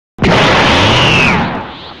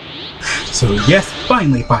So yes,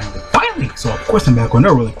 finally. So of course I'm back on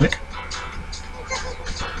there really quick.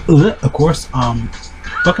 Of course,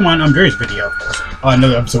 Pokemon Jerry's video, of course,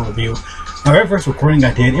 another episode review. My very first recording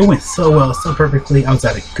I did, it went so well, so perfectly. I was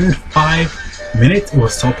at a good 5 minutes. It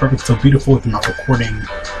was so perfect, so beautiful with my recording.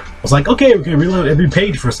 I was like, okay, we're gonna reload every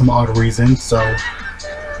page for some odd reason. So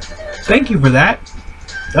thank you for that.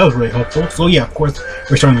 That was really helpful. So yeah, of course,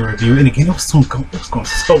 we're starting the review, and again, it was going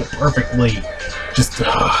so perfectly. I just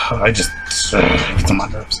gets on my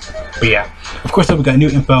nerves. But yeah, of course, we got new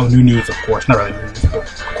info, new news, of course. Not really new news, but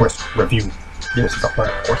of course, review news and stuff like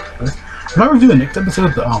that, of course. I'm not reviewing the next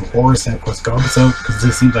episode, the Horus and of course Go episode, because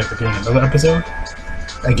this seems like we're getting another episode.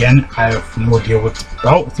 Again, I have no idea what's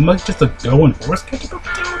about. It seems like just a Go and Horus catch-up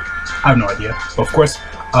episode. I have no idea. But of course,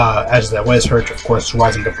 as that was heard, of course,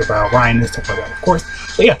 rising up about Raihan and stuff like that, of course.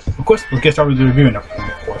 So yeah, of course, let's get started with the review and everything,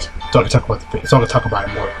 of course. So I can talk about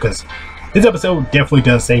it more, because this episode definitely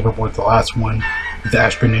does savor more than the last one, the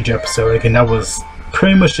Ashburn Ninja episode. Again, that was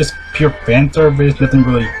pretty much just pure fan service. Nothing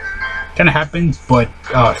really kind of happened, but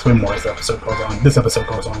it's way more as the episode goes on. This episode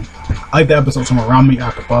goes on. I like the episodes from around me,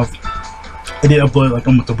 up above. I did upload like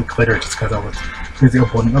almost a week later, just because I was busy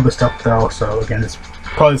uploading other stuff though. So again, it's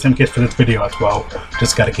probably the same case for this video as well.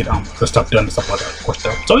 Just gotta get the stuff done and stuff like that, of course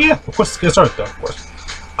though. So yeah, of course, let's get started though, of course.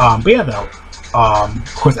 But yeah though.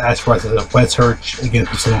 Of course, as far as the web search, again,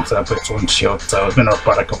 it's so long since I played Sword and Shield, so it's been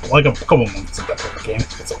about a couple months since I played the game.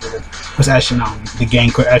 It's over with. Of course, Ash and the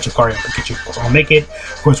gang, Ash and Kari and Pikachu all make it.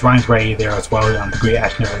 Of course, Ryan's ready there as well. The great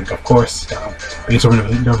Ash and everything, of course. But he's sort of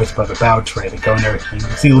nervous about the battle, just ready to go and everything.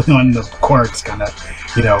 You see Leon in the corner, just kind of,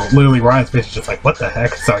 literally Ryan's face is just like, what the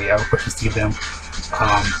heck? So yeah, of course, you see them.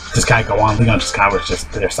 Just kind of go on. Leon just kind of was just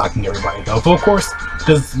there stalking everybody though. But of course,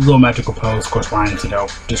 does a little magical pose. Of course, Ryan's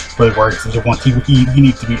just really works. He just wants he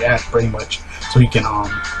needs to be Ash pretty much, so he can move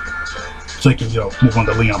on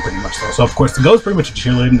to Leon pretty much. So of course, the Go's pretty much a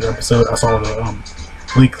cheerleader in the episode. I saw the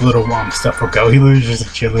leak little stuff for Go. He literally just a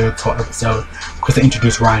cheerleader the whole episode. Of course, they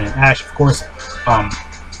introduced Ryan and Ash. Of course,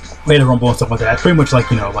 later Rumble and stuff like that. Pretty much like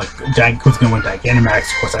who's gonna win that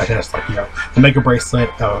Dynamax. Of course, Ash has the Mega Bracelet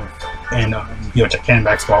and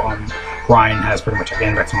Dynamax, while Ryan has pretty much a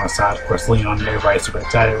Dynamax on his side. Of course, Leon and everybody's super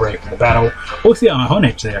excited, ready for the battle. Oh, see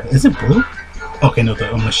Honedge there. Is it blue? Okay, no,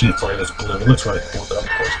 the machine for it is blue. It looks really cool though, of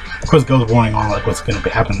course. Of course, it goes warning on what's going to be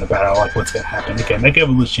happening in the battle, what's going to happen. Okay, Mega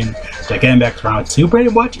Evolution, the Dynamax round 2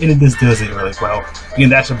 Brain Watch, and this does it really well. Again,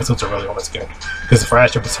 the Ash episodes are really always good, because for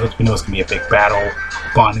Ash episodes, we know it's going to be a big battle,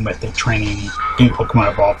 bonding method, training, getting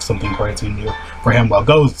Pokemon evolved, something crazy new. For him, while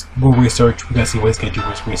Go's will research, we're going to see what he's going to do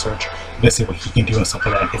with his research. We're going to see what he can do and stuff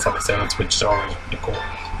like that in his episodes, which is always pretty cool.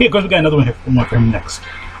 Yeah, of course, we got another one for him next.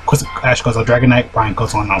 Of course, Ash goes on Dragonite, Brian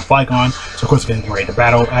goes on Flygon, so of course we're getting ready to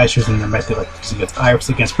battle. Ash using the method like using against Iris,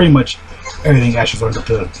 against pretty much everything Ash has learned up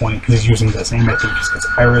to this point, because he's using the same method just against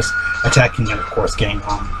Iris, attacking and of course getting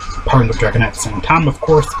powering the Dragonite at the same time, of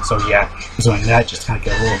course. So yeah, he's doing that just to kind of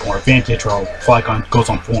get a little more advantage, or Flygon goes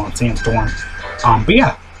on full on Sandstorm. But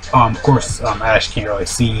yeah, of course, Ash can't really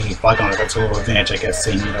see Flygon, that's a little advantage, I guess,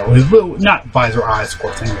 seeing, his little, not visor eyes, of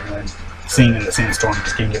course, and seeing in the Sandstorm,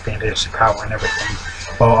 just getting advantage, power and everything.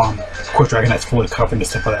 Well, of course, Dragonite's fully covered and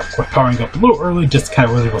stuff like that. Of course, powering up a little early, just kind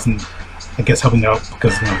of really wasn't, I guess, helping out,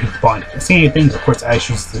 because, he's blind, can't see anything. Of course, Ash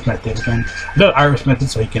uses this method again, the Iris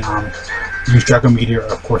method, so he can, use Dragon Meteor,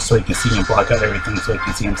 of course, so he can see and block out everything, so he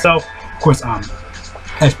can see himself. Of course,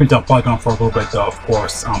 Ash picked up Flygon for a little bit, though, of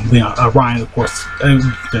course. Ryan, of course, doing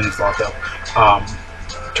this a lot, though.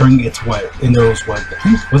 Turning its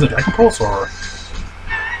was it Dragon Pulse or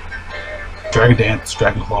Dragon Dance,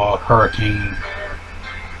 Dragon Claw, Hurricane?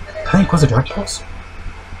 I think was it Dragon Pulse?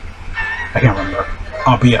 I can't remember.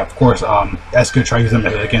 But yeah, of course, Ash could try using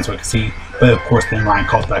that again so we can see. But of course, then Ryan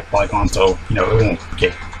calls back Flygon, so it won't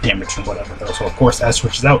get damaged and whatever though. So of course, Ash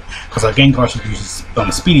switches out because our Gengar should use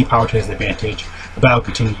speedy power to his advantage. The battle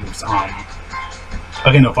continues.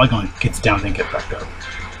 Okay, no, Flygon gets down and gets back up.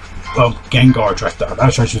 Gengar tries to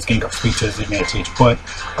use Gengar speed to his advantage, but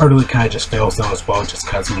utterly kind of just fails though as well, just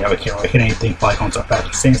because it can't really hit anything. Flygon's up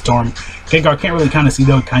after Sandstorm. Gengar can't really kind of see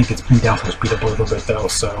though, it kind of gets pinned down to speed up a little bit though,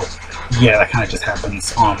 so yeah, that kind of just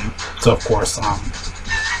happens. So of course,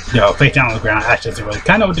 face down on the ground, Ash doesn't really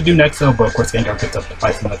kind of know what to do next though, but of course Gengar gets up to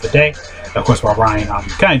fight another day. Of course, while Ryan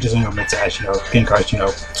kind of just admits to Ash,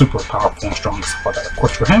 Gengar's super powerful and strong and stuff like that, of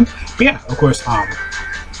course, for him. But yeah, of course,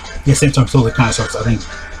 yeah, Sandstorm slowly kind of starts, I think,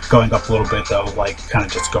 going up a little bit though, kind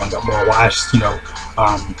of just going up more. While Ash,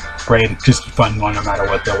 Braid just keep fighting on no matter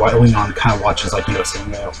what though. While Leon kind of watches, saying,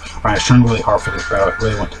 Ryan's trying really hard for this battle,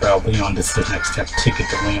 really want to battle Leon. This is his next step to get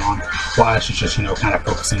to Leon. While Ash is just, kind of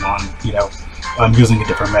focusing on, using a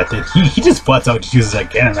different method. He just flats out just uses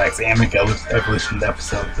Gigantamax and Mega Evolution in the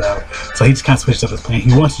episode though. So he just kind of switched up his plan.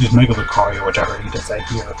 He wants to use Mega Lucario, which I heard he does that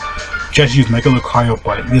here. He tries to use Mega Lucario,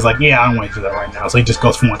 but he's like, yeah, I don't want to do that right now. So he just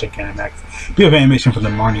goes for one Gigantamax. Bit of animation from the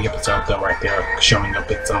Marnie episode though, right there, showing up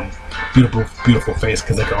its beautiful face,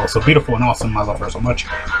 because they're also beautiful and awesome. I love her so much.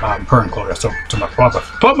 Her and Chloe are so much fun.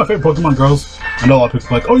 Probably my favorite Pokemon girls. I know a lot of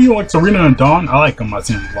people are like, oh, you don't like Serena and Dawn? I like them. I've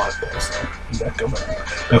seen them a lot of those. So that good.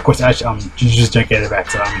 But of course, Ash, she just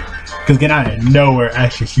Gigantamax. Because again, out of nowhere,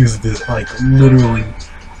 Ash just uses this, like, literally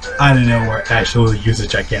out of nowhere, Ash really uses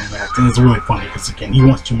Gigantamax, and it's really funny because again, he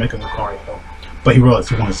wants to make a Lucario, but he realizes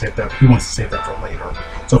he wants to save that for later.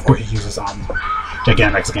 So of course, he uses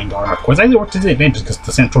Gigantamax Gengar. Of course, actually works to his advantage because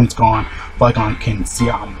the Sandstorm's gone. Flygon can see,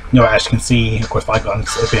 Ash can see. Of course,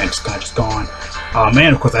 Flygon's advantage is kind of just gone.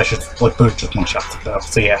 And of course, Ash just like literally just one shots it though.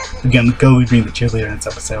 So yeah, again, Goalie being the cheerleader in this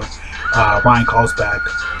episode. Ryan calls back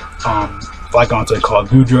Flygon to call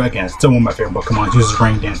Gudra. Again, still one of my favorite Pokemon. He uses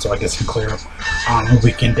Rain Dance, so I guess he can clear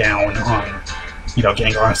weaken down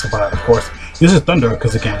Gengar and stuff like that. Of course, he uses Thunder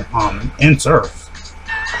because again, in Surf,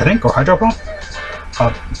 I think, or Hydro Pump.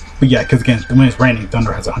 But yeah, because again, when it's raining,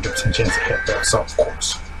 Thunder has a 100% chance to hit there. So of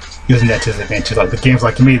course, using that to his advantage. Like the game's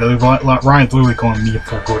like to me, Ryan's literally calling me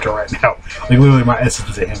for Gudra right now. Like literally, my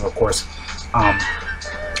essence to him, of course.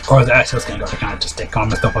 Or the Ash Gengar to kind of just stay calm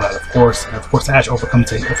and stuff like that, of course. And of course, Ash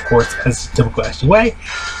overcomes it, of course, as typical Ashy way,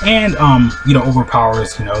 and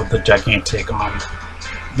overpowers the gigantic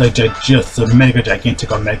just the mega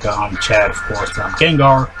gigantic Omega Chad, of course,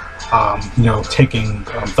 Gengar. Taking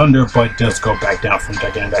Thunder, but does go back down from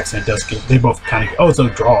Gigantamax, and does get, they both kind of also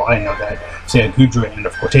draw. I didn't know that. So yeah, Gudra, and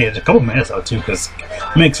of course, he has a couple minutes though too, because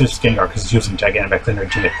it makes sense Gengar because he's using Gigantamax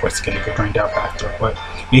energy. Of course, it's gonna get drained out faster. But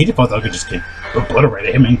yeah, he just thought I could just get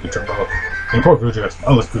obliterated. Him and Gudra both. And poor Gudra,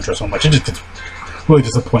 I love Gudra so much. It just gets really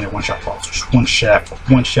disappointed. One shaft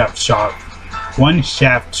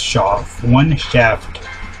shot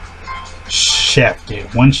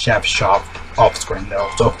off screen though.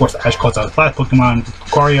 So of course, Ash calls out his last Pokemon,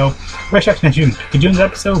 Lucario. We're actually not using Pikachu in this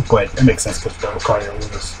episode, but it makes sense because Lucario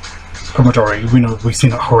was pretty much already, we've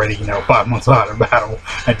seen it already, 5 months out of battle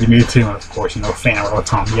at the Mewtwo, and of course, fan all the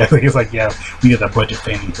time. Yeah, he's like, yeah, we get that budget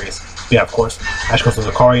fan increase. But yeah, of course, Ash goes to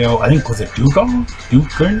Lucario. I think, was it Dugong?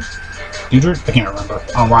 Dudred? I can't remember.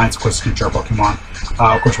 Ryan's, of course, control Pokemon.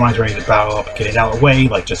 Of course, Ryan's ready to battle up, get it out of the way,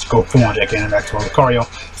 like just go full on Gigantamax to Lucario.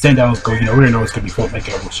 Stand down, go, we didn't know it's gonna be full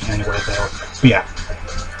Mega Evolution anyway, though. But yeah,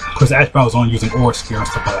 of course, Ash battles on using Aura Sphere and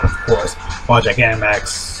stuff like that, of course. While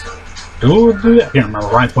Gigantamax, I can't remember.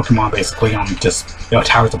 Ryan's Pokemon basically just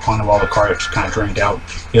towers upon him while Lucario just kind of drained out,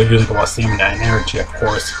 using a lot of stamina and energy, of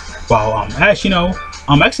course. While Ash,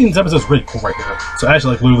 actually this episode's really cool right here. So Ash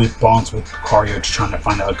literally bonds with Lucario, just trying to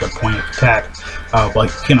find out a good point of attack, how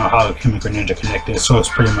him and Greninja connected. So it's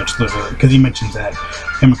pretty much literally because he mentions that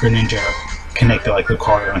him and Greninja connected like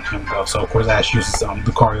Lucario and him though. So of course Ash uses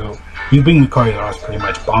Lucario. He's being Lucario's pretty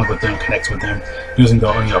much bonds with them, connects with them, using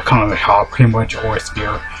the Kamehameha, pretty much Aura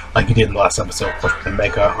Sphere, like he did in the last episode, of course, with the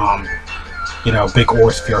Mega big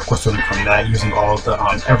Aura Sphere, of course, learning from that, using all the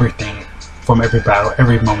everything from every battle,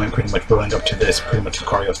 every moment, pretty much building up to this, pretty much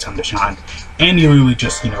Lucario's time to shine. And he literally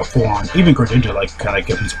just, full on, even Greninja, kind of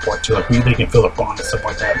give him support too, they can feel a bond and stuff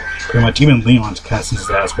like that. Pretty much, even Leon kind of sees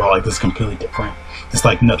that as well, this is completely different. It's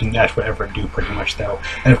like nothing Ash would ever do, pretty much, though.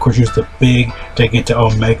 And of course, use the big gigantic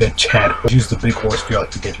Omega Chad, use the big Horse Sphere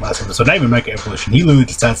like we did last episode. So not even Mega Evolution. He literally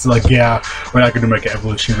decides to yeah, we're not gonna make an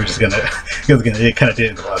Evolution. We're just gonna, it kind of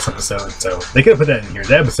did in the last episode. So they could have put that in here.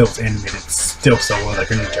 That episode was animated still so well, like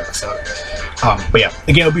a Ninja episode. But yeah,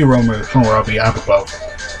 again, it'll be Romer, somewhere I'll be Aberbo.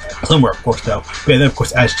 Somewhere, of course, though. But yeah, then of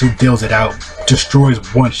course, Ash deals it out, destroys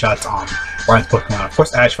one shots on Ryan's Pokemon. Of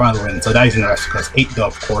course, Ash finally wins, so now he's in the rest class 8 though,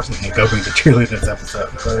 of course, and go being the cheerleader in this episode,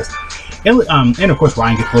 of course. And of course,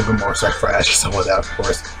 Ryan gets a little bit more respect for Ash, so with that, of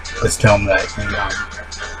course, let's tell him that he,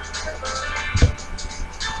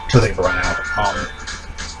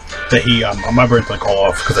 that he, my brain's all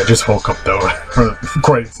off, because I just woke up though, for the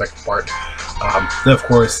recording the second part. Then of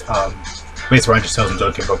course, basically Ryan just tells him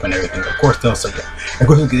don't give up and everything, of course though, so yeah. Of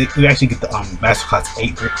course, we actually get the Master Class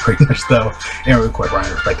 8 pretty much though, and really quick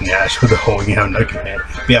Ryan respecting Ash with the whole, Nugget Man.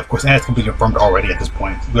 But yeah, of course, Ash can be confirmed already at this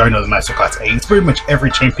point. We already know the Master Class 8. It's pretty much every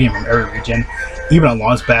champion from every region, even on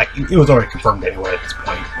Lon's back, it was already confirmed anyway at this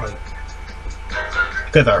point. I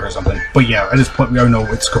thought I heard something. But yeah, at this point, we already know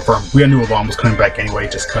it's confirmed. We already knew Alon was coming back anyway,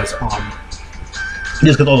 just because all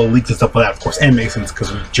the leaks and stuff like that, of course, and makes sense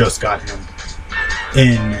because we just got him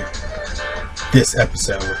in this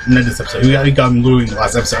episode. Not this episode. We got him literally in the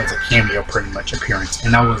last episode as a cameo, pretty much, appearance.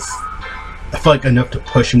 And that was I feel like enough to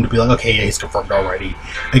push him to be like, okay, yeah, he's confirmed already.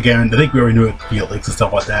 Again, I think we already knew the leaks and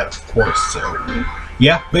stuff like that, of course. So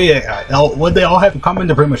yeah, but yeah, what they all have in common,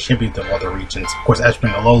 they're pretty much champions of all the regions. Of course, Ash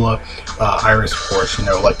being Alola, Iris, of course, you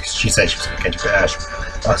know, like she said, she was going to catch up to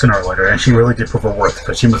Ash sooner or later, and she really did prove her worth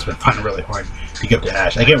because she must have been fighting really hard to get up to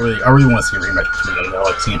Ash. I really want to see a rematch between them. I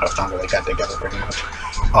like seeing how stronger they got together, pretty much.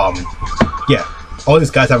 Yeah. All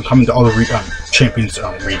these guys have come to all the champions,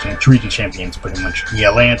 region champions, pretty much.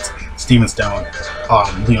 Yeah, Lance, Steven Stone,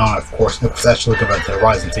 Leon, of course. It's actually looking at the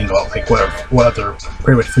Rising single, like what other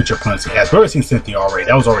pretty much future opponents he has. We've already seen Cynthia already.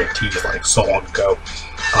 That was already teased like so long ago.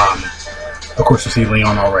 Of course, you see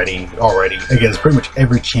Leon already. Again, it's pretty much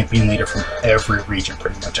every champion leader from every region,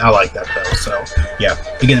 pretty much. I like that though. So yeah,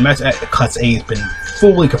 again, the match at Class A has been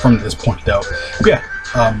fully confirmed at this point, though. Yeah.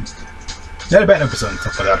 Not a bad episode and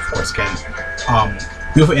stuff like that, of course. Again,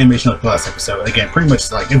 beautiful animation like the last episode. Again, pretty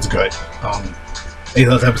much like it's good. The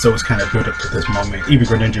last episode was kind of built up to this moment. Even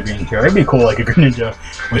Greninja being here, it'd be cool like a Greninja,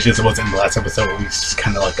 which just wasn't in the last episode. We just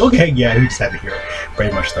kind of like, okay, yeah, we just have it here,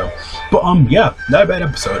 pretty much though. But yeah, not a bad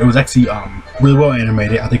episode. It was actually really well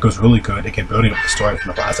animated. I think it was really good. Again, building up the story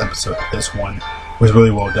from the last episode to this one was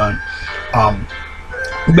really well done.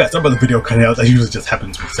 Yeah, some of the video cutting out that usually just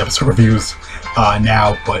happens with episode reviews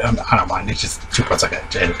now, but I don't mind. It's just 2 parts I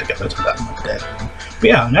got to edit together to that much editing. But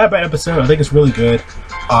yeah, not a bad episode. I think it's really good.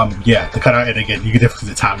 Yeah, the cutout, and again, you can definitely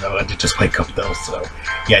see the time though. I did just wake up though, so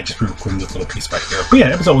yeah, just re-recording this little piece right here. But yeah,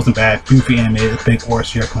 the episode wasn't bad. Goofy animated, big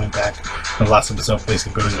Oris here coming back from the last episode,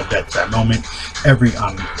 basically building up that moment. Every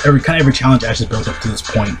challenge Ash has built up to this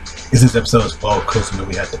point is this episode as well. Close to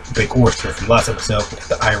we had the big Oris here from the last episode. We got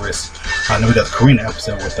the Iris, then we got the Karina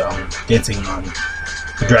episode with dancing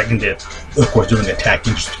the Dragon Dip, of course, doing the attack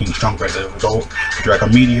and just being stronger as a result. The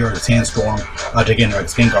Dragon Meteor, the Sandstorm, again, the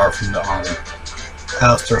Gengar from the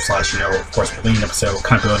Alistair / of course, Marlene episode,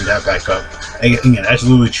 kind of building that back up. Again, Ash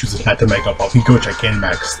literally chooses not to make up off. He goes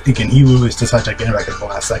Gigantamax. Again, he literally decides Gigantamax at the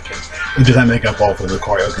last second. He does not make up off with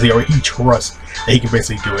Lucario because he trusts that he can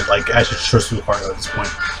basically do it. Like, Ash just trusts Lucario at this point.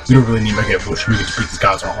 We don't really need Mega Evolution. We can just beat this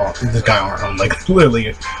guy on our own. Like,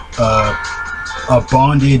 literally, a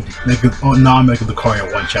bonded non-Mega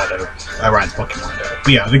Lucario one-shot of Ryan's Pokemon though.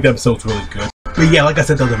 But yeah, I think the episode's really good. But yeah, like I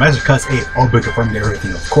said though, the Magic Cuts 8 all been confirmed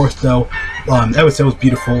everything, of course though. The episode was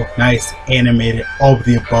beautiful, nice, animated, all of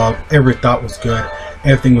the above. Every thought was good.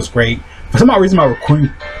 Everything was great. For some odd reason, my recording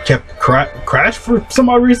kept crashed for some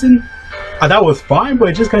odd reason. I thought it was fine, but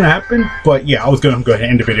it just kind of happened. But yeah, I was going to go ahead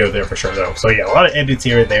and end the video there for sure though. So yeah, a lot of edits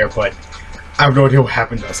here and there, but I have no idea what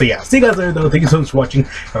happened though. So yeah, see you guys later though. Thank you so much for watching.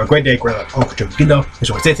 Have a great day, great life, all for joking though. Make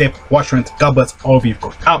sure to stay safe, wash your hands. God bless all of you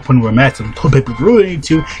for going out, putting away masks and toilet paper. We really need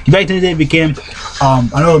to get back to the day if we can. I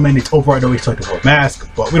know the mandate's over. I know we still have to wear a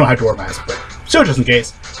mask, but we don't have to wear a mask. But still, just in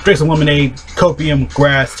case, drink some lemonade, copium,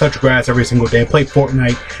 grass, touch grass every single day. Play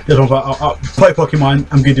Fortnite. Just play Pokemon.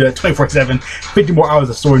 I'm gonna do that 24/7. 50 more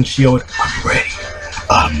hours of Sword and Shield. I'm ready.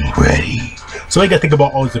 I'm ready. So you gotta think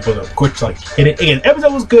about all this ability. Of course, like hit it again.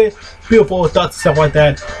 Episode was good, beautiful thoughts and stuff like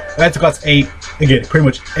that. That's Class 8. Again, pretty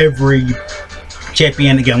much every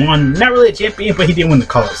champion. Again, one not really a champion, but he did win the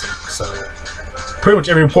colors. So pretty much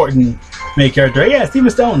every important main character. Yeah, Steven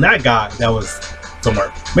Stone, that guy, that was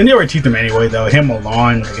somewhere. I mean, they already teased him anyway, though. Him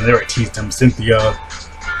alone, again, they already teased him. Cynthia,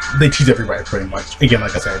 they teased everybody pretty much. Again,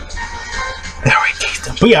 like I said, they already teased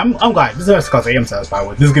him. But yeah, I'm glad. This is Class 8 I'm satisfied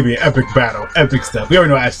with. This is gonna be an epic battle, epic stuff. We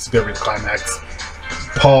already know Ash is gonna be the climax.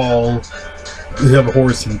 Paul, we have a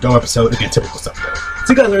horse and dog episode. Again, typical stuff though.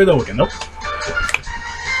 See you guys later though again, though.